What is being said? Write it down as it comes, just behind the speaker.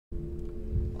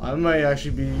I might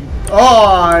actually be...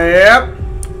 Oh, yep.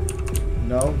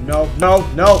 No, no, no,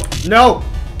 no, no.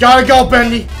 Gotta go,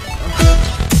 Bendy.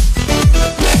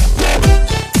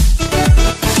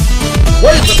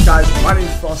 What is up, guys? My name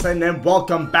is FROSTY and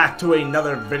welcome back to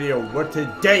another video where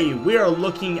today we are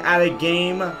looking at a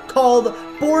game called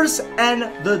Boris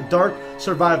and the Dark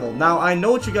Survival. Now, I know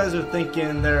what you guys are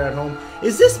thinking there at home.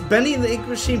 Is this Bendy and the Ink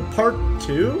Machine Part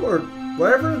 2 or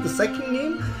whatever, the second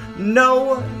game?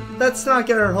 No, let's not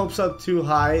get our hopes up too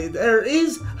high. There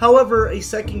is, however, a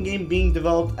second game being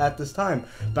developed at this time,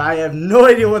 but I have no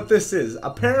idea what this is.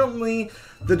 Apparently,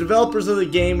 the developers of the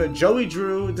game, Joey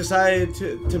Drew, decided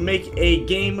to make a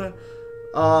game.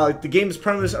 The game's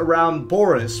premise around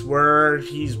Boris, where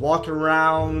he's walking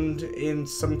around in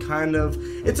some kind of...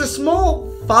 It's a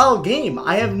small file game.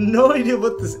 I have no idea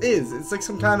what this is. It's like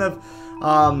some kind of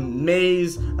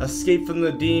maze, escape from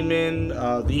the demon,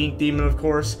 the ink demon, of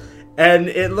course. And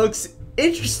it looks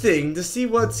interesting to see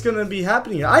what's going to be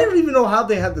happening here. I don't even know how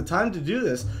they had the time to do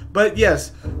this. But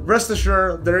yes, rest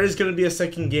assured, there is going to be a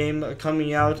second game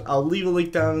coming out. I'll leave a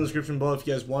link down in the description below if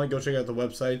you guys want to go check out the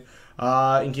website.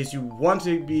 In case you want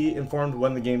to be informed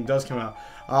when the game does come out.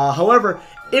 However,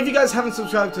 if you guys haven't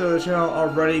subscribed to the channel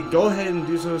already, go ahead and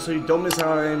do so you don't miss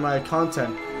out on any of my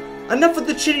content. Enough with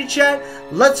the chitty chat,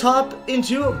 let's hop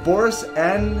into Boris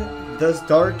and the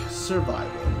Dark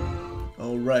Survival.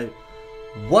 Alright.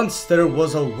 Once there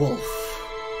was a wolf.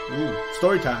 Ooh,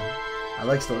 story time. I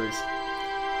like stories.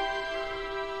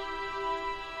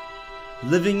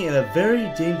 Living in a very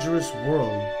dangerous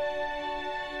world.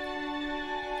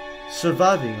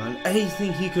 Surviving on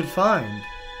anything he could find.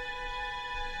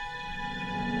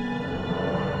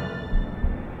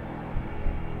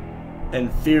 And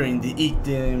fearing the ink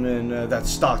demon that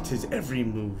stalked his every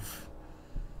move.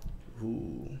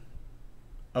 Ooh.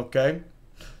 Okay.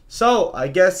 So, I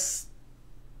guess...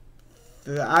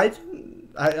 I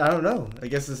don't know. I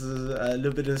guess this is a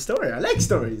little bit of the story. I like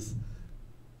stories.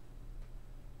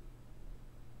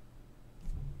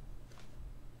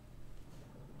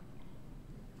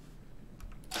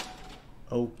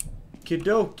 Okie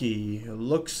dokie.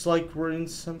 Looks like we're in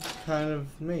some kind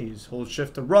of maze. Hold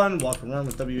shift to run, walk around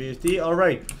with WASD.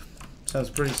 Alright.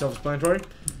 Sounds pretty self-explanatory.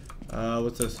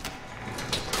 What's this?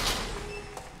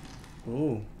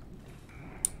 Ooh.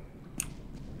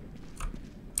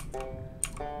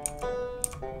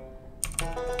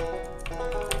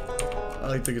 I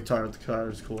like the guitar. The guitar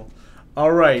is cool.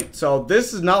 Alright, so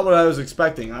this is not what I was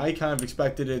expecting. I kind of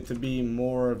expected it to be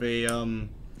more of a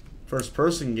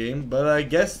first-person game, but I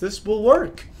guess this will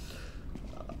work.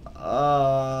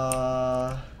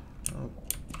 Okie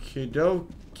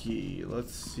dokie.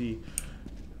 Let's see.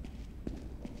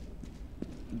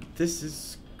 This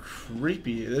is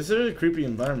creepy. This is a creepy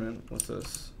environment. What's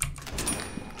this?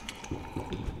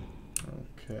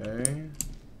 Okay.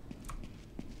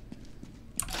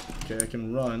 Okay, I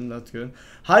can run. That's good.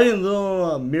 Hide in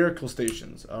little miracle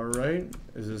stations. Alright.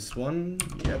 Is this one?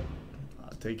 Yep.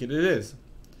 I'll take it. It is.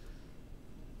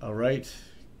 Alright.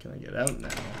 Can I get out now?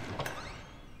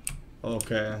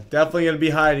 Okay. Definitely going to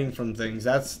be hiding from things.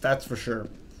 That's for sure.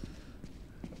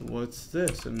 What's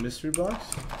this? A mystery box?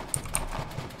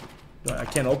 What, I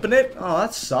can't open it? Oh,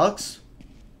 that sucks.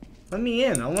 Let me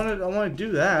in. I want to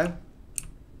do that.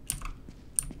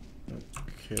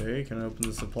 Okay. Can I open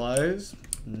the supplies?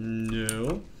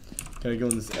 No. Can I go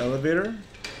in this elevator?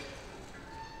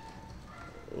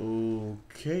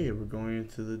 Okay, we're going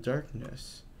into the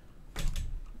darkness.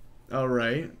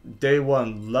 Alright. Day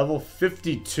 1. Level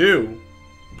 52.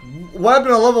 What happened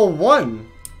to level 1?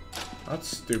 That's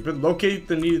stupid. Locate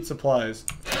the needed supplies.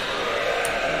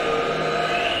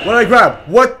 What did I grab?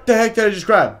 What the heck did I just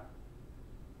grab?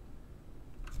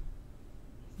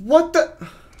 What the...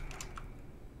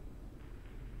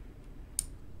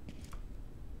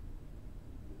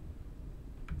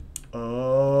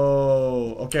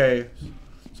 Oh, okay.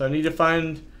 So I need to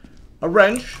find a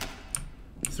wrench,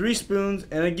 3 spoons,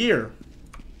 and a gear.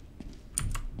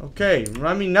 Okay,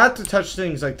 remind me not to touch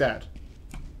things like that.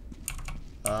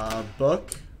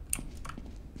 Book.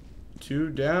 2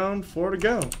 down, 4 to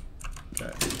go.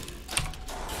 Okay.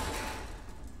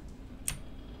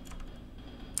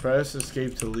 Press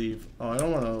escape to leave. Oh, I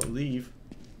don't want to leave.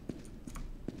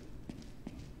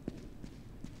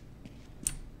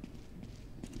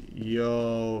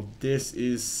 Yo, this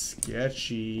is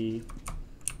sketchy.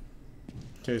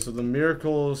 Okay, so the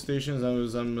miracle stations,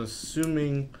 I'm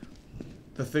assuming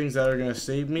the things that are gonna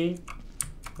save me.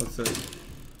 What's this?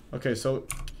 Okay, so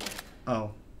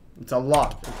oh, it's a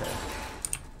lock. Okay.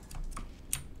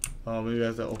 Oh, maybe I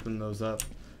have to open those up.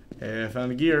 Hey, I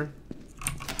found a gear.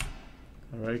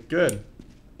 Alright, good.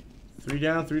 3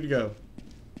 down, 3 to go.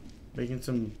 Making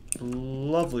some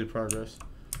lovely progress.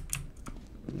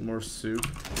 More soup.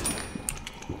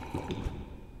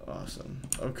 Awesome.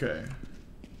 Okay.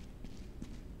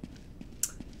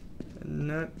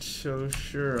 Not so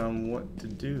sure on what to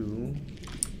do.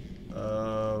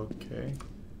 Okay.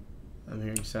 I'm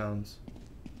hearing sounds.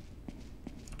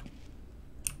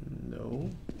 No.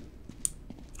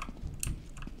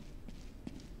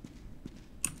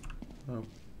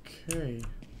 Okay.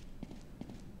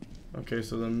 Okay,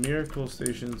 so the miracle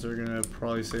stations are gonna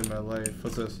probably save my life.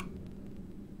 What's this?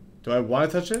 Do I want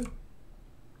to touch it?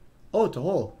 Oh, it's a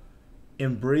hole.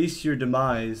 Embrace your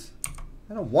demise.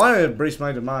 I don't want to embrace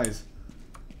my demise.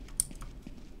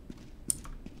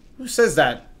 Who says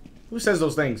that? Who says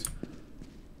those things?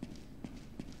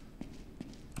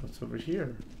 What's over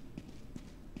here?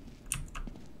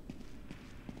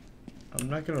 I'm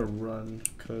not gonna run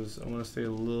because I want to stay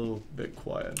a little bit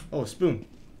quiet. Oh, a spoon.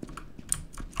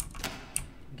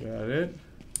 Got it.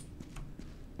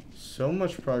 So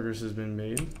much progress has been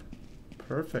made.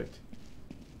 Perfect.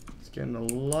 It's getting a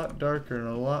lot darker and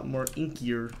a lot more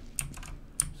inkier.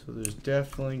 So there's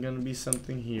definitely going to be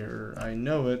something here. I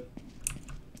know it.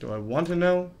 Do I want to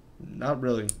know? Not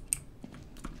really.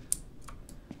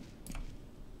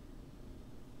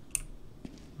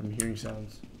 I'm hearing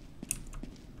sounds.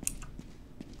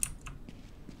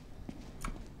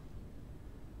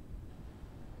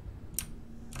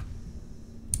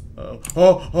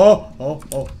 Oh,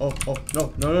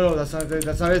 no, that's not it,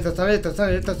 that's not it.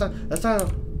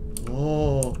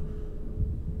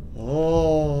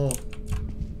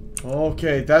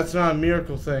 Okay, that's not a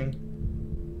miracle thing.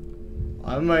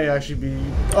 I might actually be,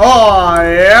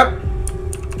 yep.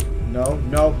 No,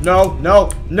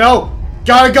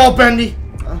 gotta go, Bendy.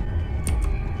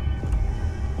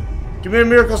 Give me a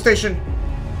miracle station.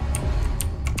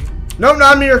 Nope,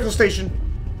 not a miracle station.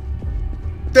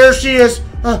 There she is.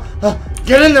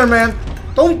 Get in there, man.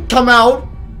 Don't come out.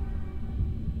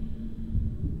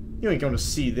 You ain't gonna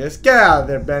see this. Get out of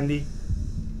there, Bendy.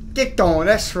 Get going.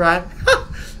 That's right.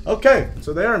 Okay,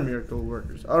 so they are miracle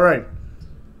workers. All right.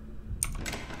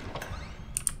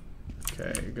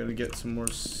 Okay, gonna get some more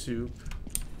soup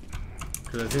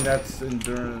because I think that's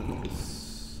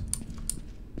endurance.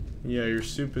 Yeah, your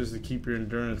soup is to keep your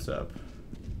endurance up.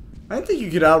 I didn't think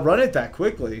you could outrun it that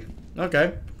quickly.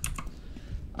 Okay.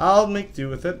 I'll make do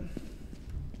with it.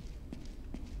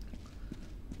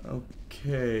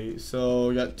 Okay, so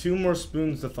we got 2 more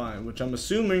spoons to find, which I'm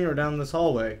assuming are down this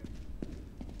hallway.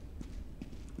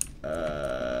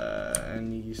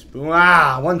 Any spoon?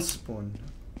 1 spoon.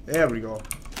 There we go.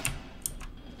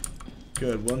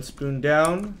 Good, 1 spoon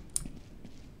down.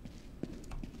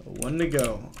 1 to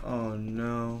go. Oh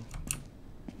no.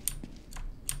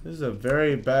 This is a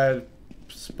very bad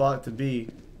spot to be.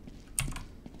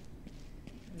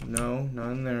 No,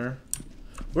 not in there.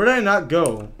 Where did I not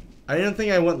go? I didn't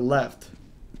think I went left.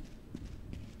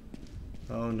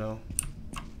 Oh no.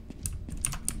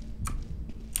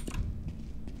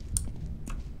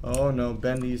 Oh no,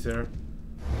 Bendy's there.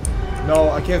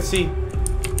 No, I can't see.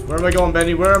 Where am I going,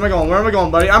 Bendy? Where am I going? Where am I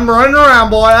going, buddy? I'm running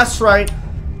around, boy. That's right.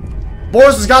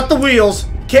 Boris has got the wheels.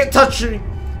 Can't touch me.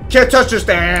 Can't touch this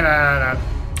thing.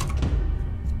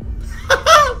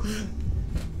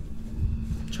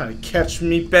 Trying to catch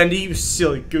me, Bendy, you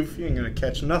silly goofy. You ain't gonna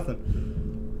catch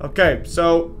nothing. Okay,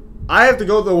 so I have to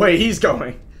go the way he's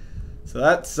going. So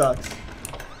that sucks.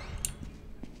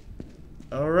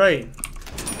 Alright.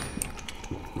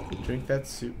 Drink that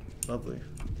soup. Lovely.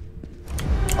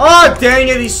 Oh, dang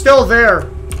it, he's still there.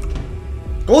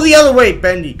 Go the other way,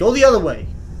 Bendy. Go the other way.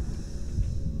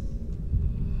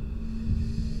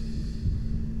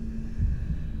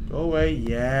 Go away.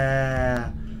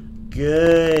 Yeah.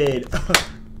 Good.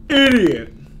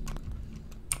 Idiot.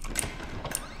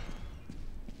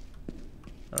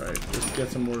 Alright, let's get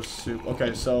some more soup.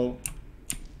 Okay, so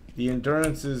the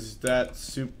endurance is that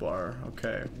soup bar.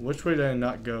 Okay, which way did I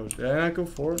not go? Did I not go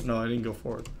forward? No, I didn't go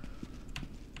forward.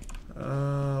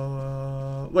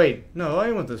 Wait, no,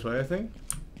 I went this way, I think.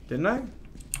 Didn't I?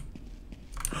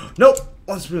 Nope!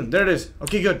 1 spoon. There it is.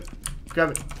 Okay, good.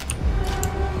 Grab it.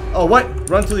 Oh, what?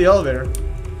 Run to the elevator.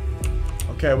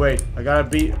 Okay, wait. I gotta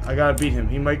beat him.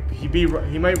 He might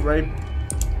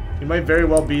very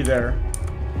well be there.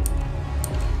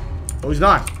 Oh, he's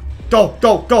not. Go,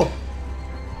 go, go.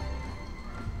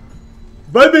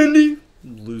 Bye, Bendy.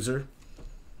 Loser.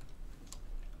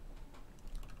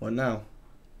 What now?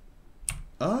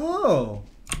 Oh.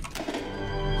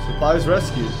 Supplies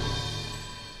rescued.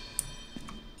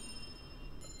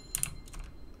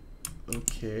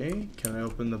 Okay. Can I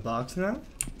open the box now?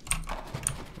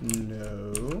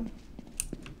 No.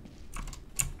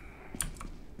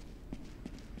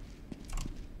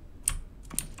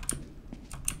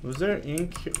 Was there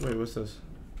ink? Wait, what's this?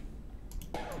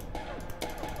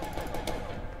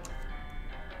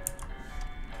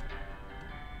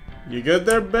 You good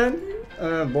there, Ben?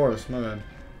 Boris, my man.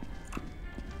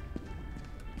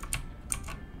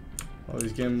 Oh,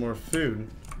 he's getting more food.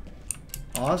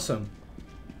 Awesome.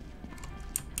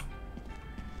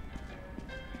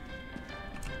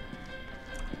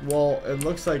 Well, it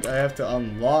looks like I have to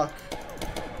unlock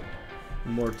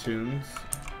more tunes.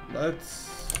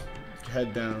 Let's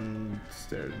head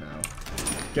downstairs now.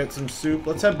 Get some soup.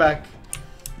 Let's head back.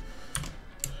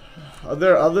 Are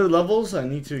there other levels I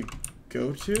need to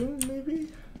go to, maybe?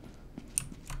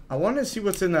 I want to see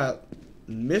what's in that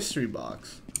mystery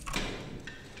box.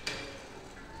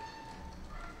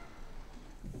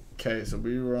 Okay, so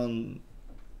we were on...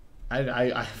 I don't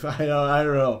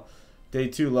know. Day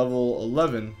 2, level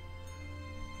 11.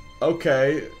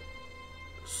 Okay.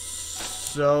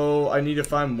 So, I need to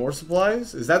find more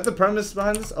supplies? Is that the premise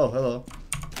behind this? Oh, hello.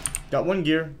 Got 1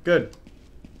 gear. Good.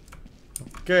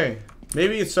 Okay.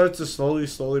 Maybe it starts to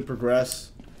slowly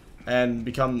progress and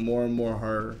become more and more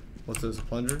harder. What's this, a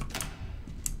plunger?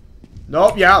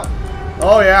 Nope, yeah.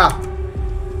 Oh, yeah.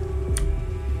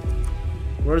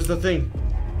 Where's the thing?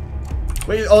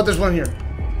 Wait, oh, there's one here.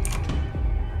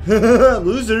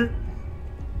 Loser.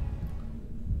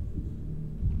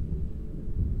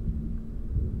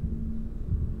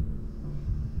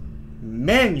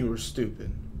 Man, you were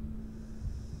stupid.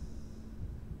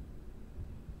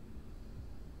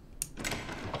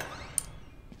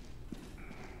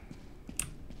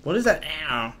 What is that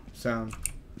ow sound?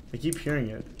 I keep hearing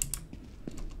it.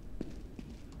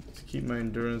 Let's keep my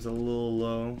endurance a little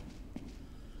low.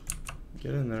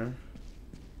 Get in there.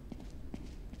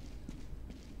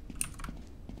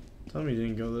 Tell me you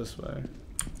didn't go this way.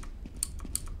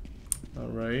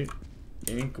 Alright.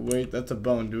 Ink. Wait, that's a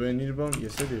bone. Do I need a bone?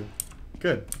 Yes, I do.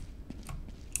 Good.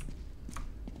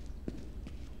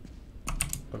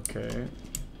 Okay.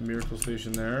 Miracle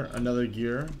station there. Another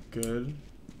gear. Good.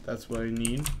 That's what I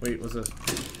need. Wait, what's this?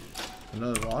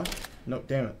 Another lock? No,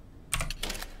 damn it.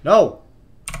 No! Oh.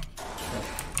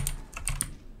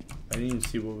 I didn't even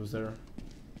see what was there.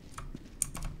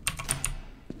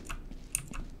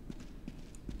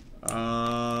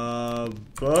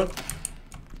 Book.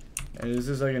 And is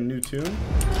this like a new tune?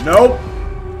 Nope!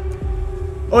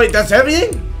 Oh wait, that's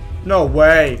everything? No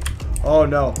way. Oh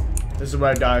no. This is where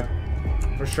I die.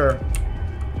 For sure.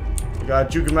 I gotta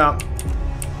juke him out.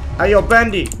 Hey yo,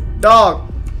 Bendy.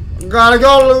 Dog. Gotta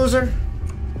go, loser.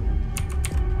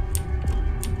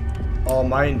 Oh,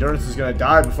 my endurance is gonna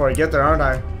die before I get there, aren't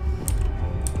I?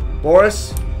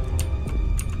 Boris.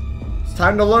 It's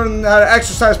time to learn how to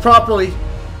exercise properly.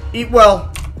 Eat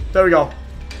well. There we go.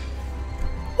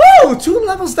 Woo! 2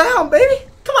 levels down, baby.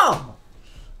 Come on.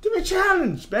 Give me a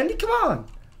challenge, Bendy. Come on.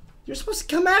 You're supposed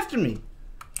to come after me.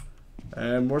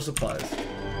 And more supplies.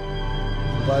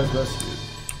 Supplies best used.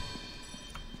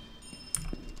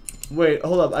 Wait,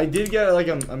 hold up. I did get like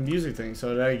a music thing.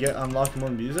 So did I get unlock more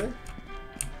music?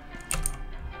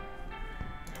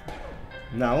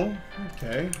 No?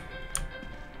 Okay.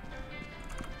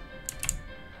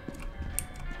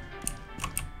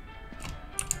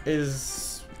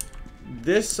 Is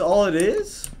this all it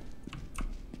is?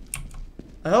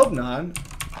 I hope not.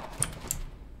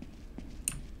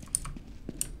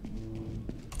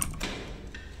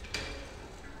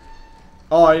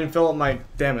 Oh, I didn't fill up my...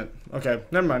 Damn it. Okay,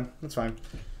 never mind. That's fine.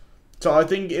 So I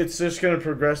think it's just going to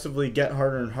progressively get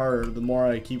harder and harder the more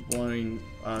I keep wanting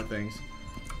things.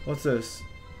 What's this?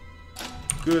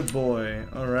 Good boy.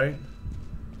 Alright.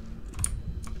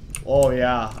 Oh,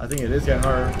 yeah. I think it is getting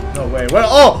harder. No way. What?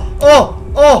 Oh!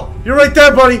 Oh! Oh! You're right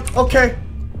there, buddy! Okay.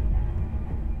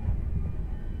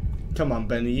 Come on,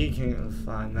 Benny. You can't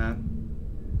find that.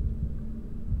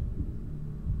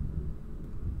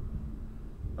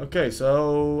 Okay,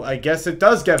 so I guess it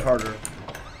does get harder.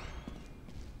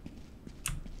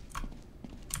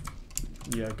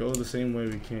 Yeah, go the same way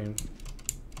we came.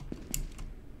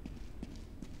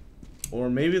 Or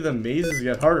maybe the mazes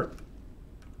get harder.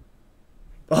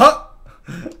 Uh-huh!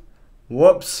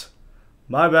 Whoops.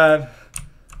 My bad.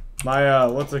 My,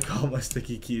 what's it called? My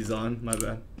sticky keys on. My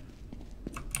bad.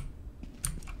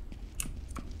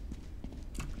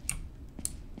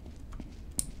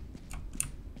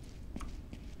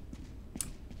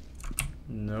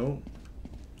 No.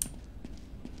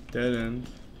 Dead end.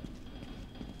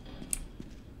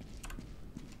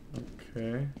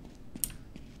 Okay.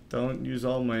 Don't use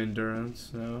all my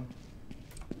endurance, no.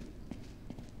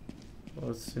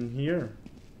 What's in here?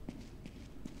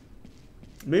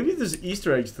 Maybe there's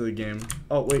Easter eggs to the game.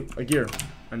 Oh, wait, a gear.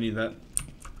 I need that.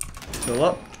 Fill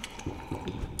up.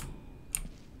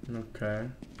 Okay.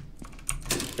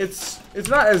 it's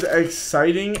not as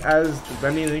exciting as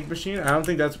Bendy and the Ink Machine. I don't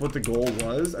think that's what the goal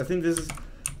was. I think this is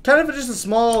kind of just a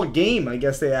small game, I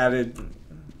guess they added.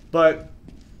 But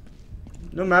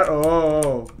no matter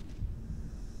oh,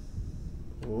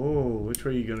 which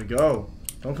way are you gonna go?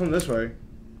 Don't come this way.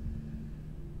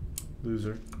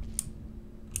 Loser.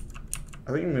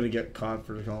 I think I'm gonna get caught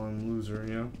for calling him loser,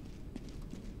 you know?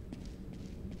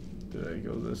 Did I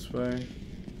go this way?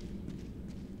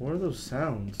 What are those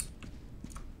sounds?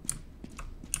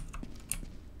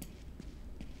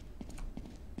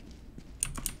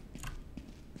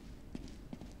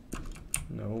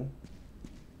 No.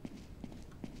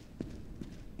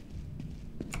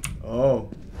 Oh.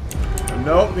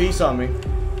 Nope, he saw me.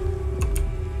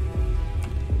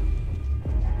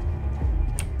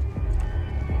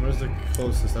 Where's the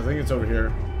closest? I think it's over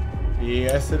here.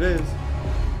 Yes, it is.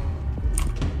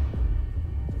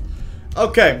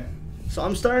 Okay. So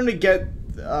I'm starting to get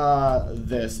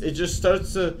this. It just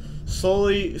starts to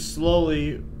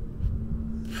slowly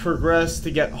progress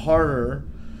to get harder.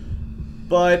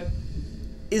 But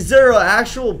is there an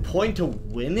actual point to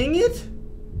winning it?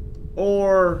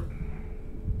 Or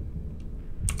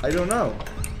I don't know.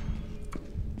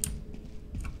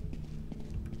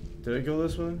 Did I go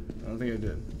this way? I don't think I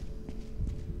did.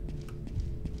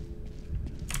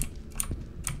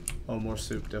 Oh, more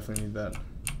soup. Definitely need that.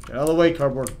 Get out of the way,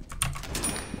 cardboard.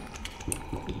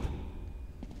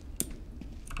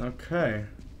 Okay.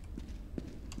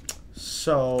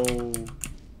 So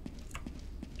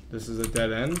this is a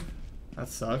dead end. That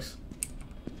sucks.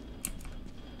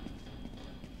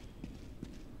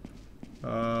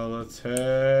 Let's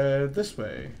head this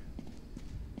way.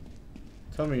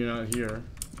 Tell me you're not here.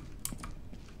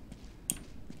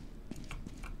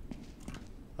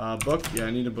 Book. Yeah,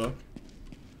 I need a book.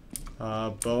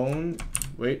 Bone.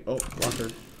 Wait. Oh, locker.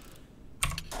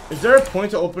 Is there a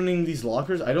point to opening these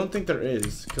lockers? I don't think there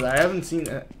is, because I haven't seen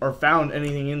or found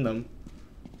anything in them.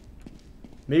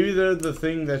 Maybe they're the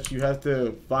thing that you have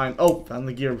to find. Oh, found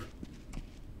the gear.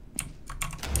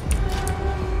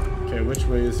 Okay, which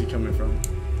way is he coming from?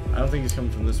 I don't think he's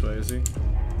coming from this way, is he?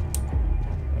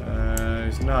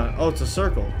 He's not. Oh, it's a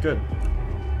circle. Good.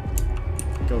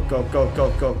 Go, go, go,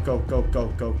 go, go, go, go, go,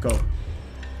 go, go.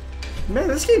 Man,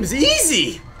 this game is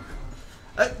easy!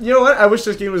 You know what? I wish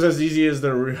this game was as easy as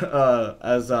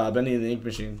the Bendy and the Ink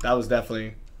Machine. That was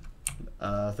definitely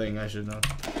a thing I should know.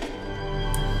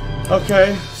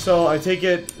 Okay, so I take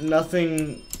it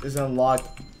nothing is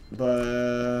unlocked,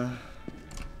 but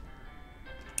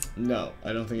no,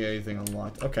 I don't think anything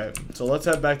unlocked. Okay, so let's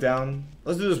head back down.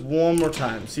 Let's do this one more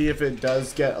time. See if it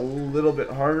does get a little bit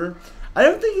harder. I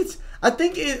don't think it's. I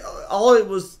think all it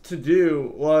was to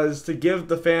do was to give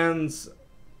the fans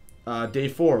day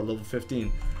 4, level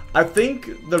 15. I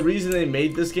think the reason they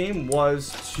made this game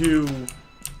was to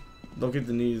look at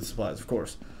the needed supplies, of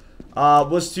course.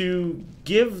 Was to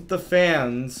give the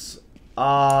fans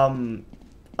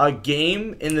a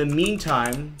game in the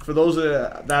meantime for those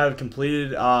that have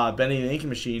completed Bendy and the Ink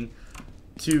Machine,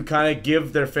 to kind of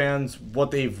give their fans what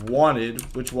they've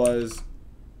wanted, which was,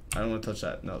 I don't want to touch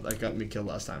that. No, that got me killed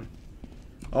last time.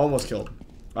 Almost killed.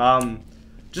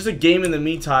 Just a game in the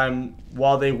meantime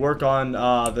while they work on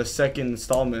the second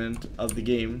installment of the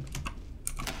game.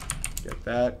 Get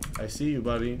that. I see you,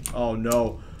 buddy. Oh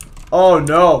no. Oh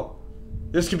no.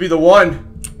 This could be the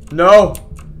one. No.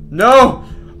 No.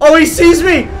 Oh, he sees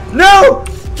me. No.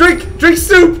 Drink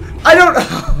soup. I don't.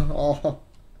 Oh.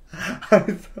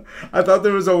 I thought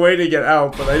there was a way to get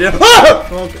out, but I didn't.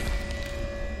 Okay.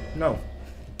 No.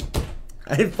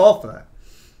 I didn't fall for that.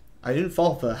 I didn't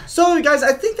fall for that. So, guys,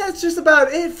 I think that's just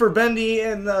about it for Bendy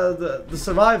and the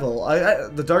survival.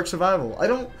 The dark survival. I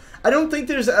don't think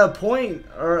there's a point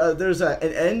or there's an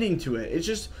ending to it. It's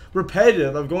just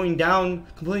repetitive of going down,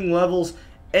 completing levels,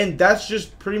 and that's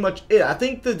just pretty much it. I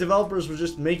think the developers were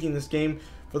just making this game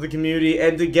for the community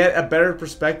and to get a better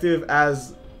perspective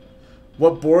as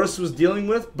what Boris was dealing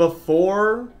with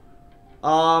before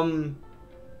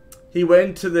he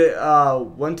went to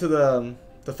the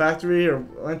factory or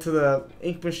went to the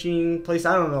ink machine place.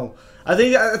 I don't know. I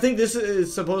think this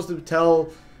is supposed to tell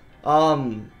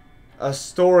a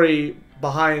story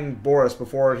behind Boris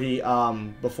before he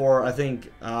before I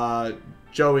think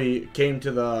Joey came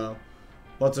to the,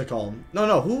 what's it called?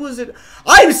 No, who was it?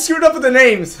 I screwed up with the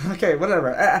names. Okay,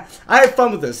 whatever. I had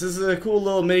fun with this. This is a cool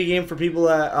little mini game for people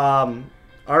that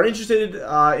are interested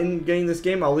in getting this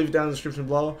game. I'll leave it down in the description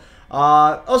below.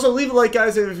 Also, leave a like,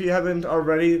 guys, if you haven't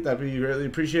already. That'd be greatly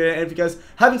appreciated. And if you guys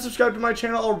haven't subscribed to my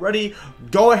channel already,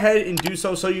 go ahead and do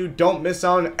so you don't miss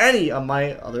out on any of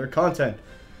my other content.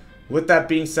 with that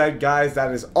being said, guys,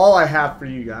 that is all I have for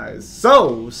you guys.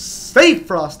 So, stay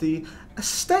frosty,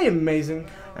 stay amazing,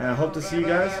 and I hope to see you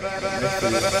guys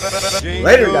next video.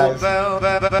 Later, guys.